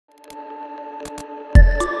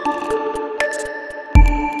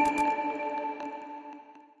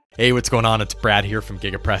Hey, what's going on? It's Brad here from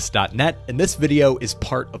gigapress.net, and this video is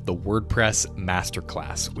part of the WordPress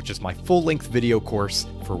Masterclass, which is my full-length video course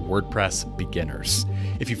for WordPress beginners.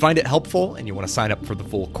 If you find it helpful and you want to sign up for the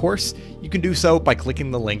full course, you can do so by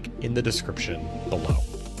clicking the link in the description below.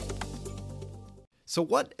 So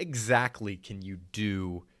what exactly can you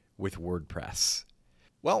do with WordPress?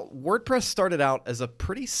 Well, WordPress started out as a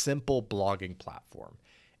pretty simple blogging platform,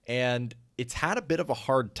 and it's had a bit of a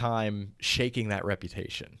hard time shaking that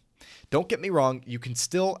reputation. Don't get me wrong, you can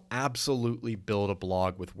still absolutely build a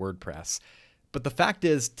blog with WordPress, but the fact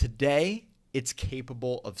is today it's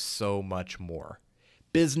capable of so much more.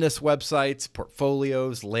 Business websites,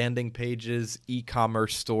 portfolios, landing pages,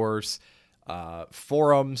 e-commerce stores,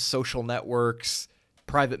 forums, social networks,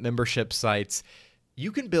 private membership sites.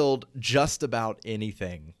 You can build just about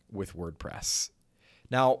anything with WordPress.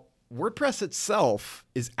 Now, WordPress itself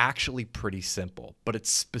is actually pretty simple, but it's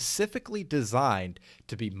specifically designed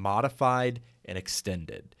to be modified and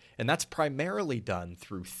extended. And that's primarily done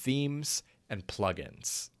through themes and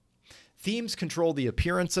plugins. Themes control the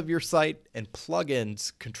appearance of your site, and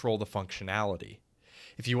plugins control the functionality.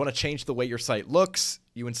 If you want to change the way your site looks,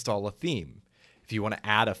 you install a theme. If you want to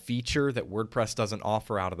add a feature that WordPress doesn't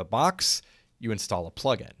offer out of the box, you install a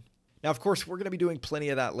plugin. Now, of course, we're going to be doing plenty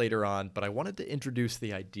of that later on, but I wanted to introduce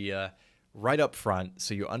the idea right up front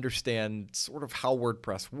so you understand sort of how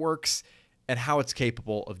WordPress works and how it's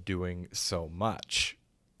capable of doing so much.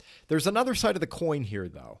 There's another side of the coin here,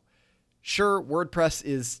 though. Sure, WordPress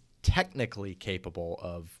is technically capable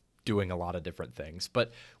of doing a lot of different things,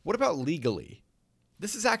 but what about legally?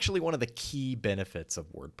 This is actually one of the key benefits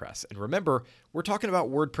of WordPress. And remember, we're talking about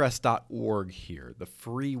WordPress.org here, the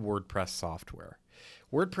free WordPress software.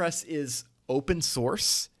 WordPress is open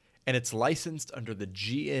source, and it's licensed under the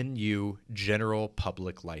GNU General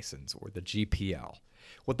Public License, or the GPL.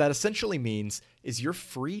 What that essentially means is you're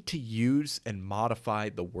free to use and modify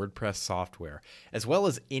the WordPress software, as well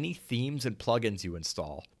as any themes and plugins you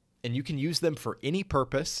install. And you can use them for any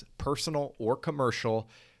purpose, personal or commercial,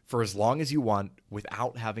 for as long as you want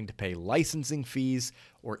without having to pay licensing fees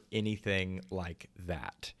or anything like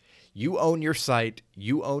that. You own your site,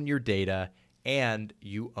 you own your data, and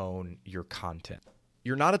you own your content.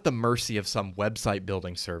 You're not at the mercy of some website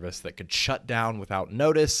building service that could shut down without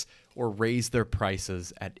notice or raise their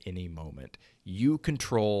prices at any moment. You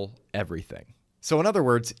control everything. So in other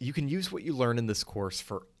words, you can use what you learn in this course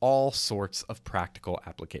for all sorts of practical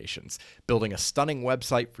applications. Building a stunning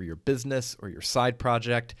website for your business or your side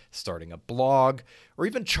project, starting a blog, or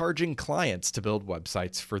even charging clients to build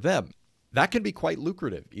websites for them. That can be quite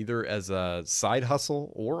lucrative, either as a side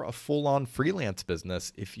hustle or a full-on freelance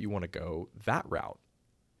business if you want to go that route.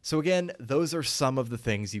 So again, those are some of the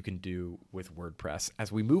things you can do with WordPress.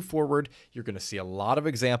 As we move forward, you're going to see a lot of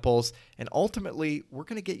examples, and ultimately, we're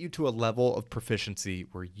going to get you to a level of proficiency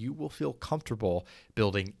where you will feel comfortable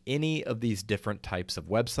building any of these different types of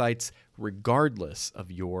websites, regardless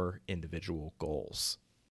of your individual goals.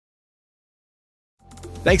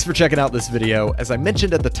 Thanks for checking out this video. As I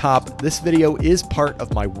mentioned at the top, this video is part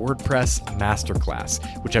of my WordPress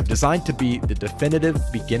Masterclass, which I've designed to be the definitive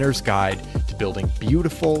beginner's guide to building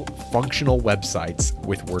beautiful, functional websites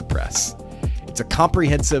with WordPress. It's a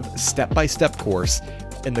comprehensive step-by-step course,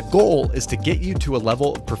 and the goal is to get you to a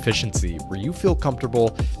level of proficiency where you feel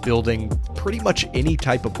comfortable building pretty much any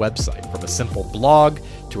type of website, from a simple blog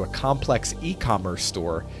to a complex e-commerce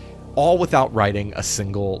store, all without writing a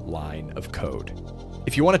single line of code.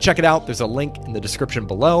 If you want to check it out, there's a link in the description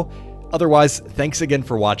below. Otherwise, thanks again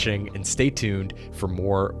for watching, and stay tuned for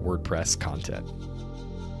more WordPress content.